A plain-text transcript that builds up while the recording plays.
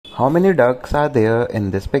How many ducks are there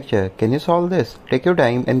in this picture? Can you solve this? Take your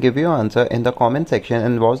time and give your answer in the comment section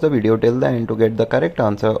and watch the video till the end to get the correct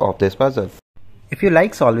answer of this puzzle. If you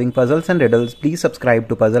like solving puzzles and riddles, please subscribe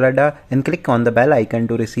to Puzzle Adda and click on the bell icon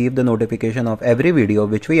to receive the notification of every video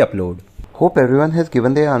which we upload. Hope everyone has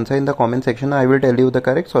given their answer in the comment section. I will tell you the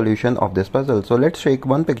correct solution of this puzzle. So let's take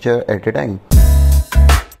one picture at a time.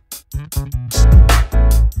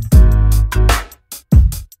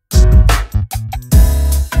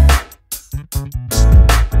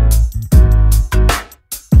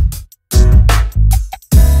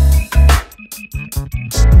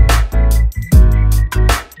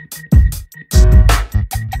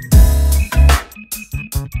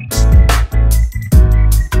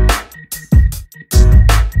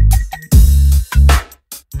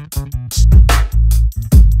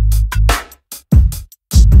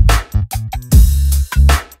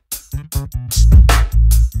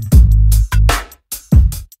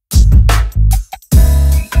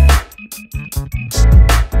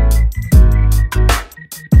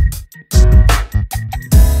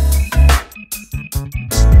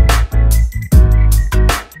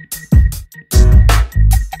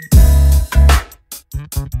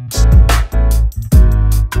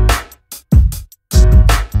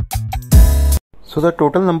 So the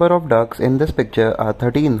total number of ducks in this picture are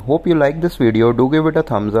 13. Hope you like this video. Do give it a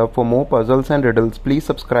thumbs up. For more puzzles and riddles, please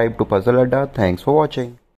subscribe to Puzzle Adda. Thanks for watching.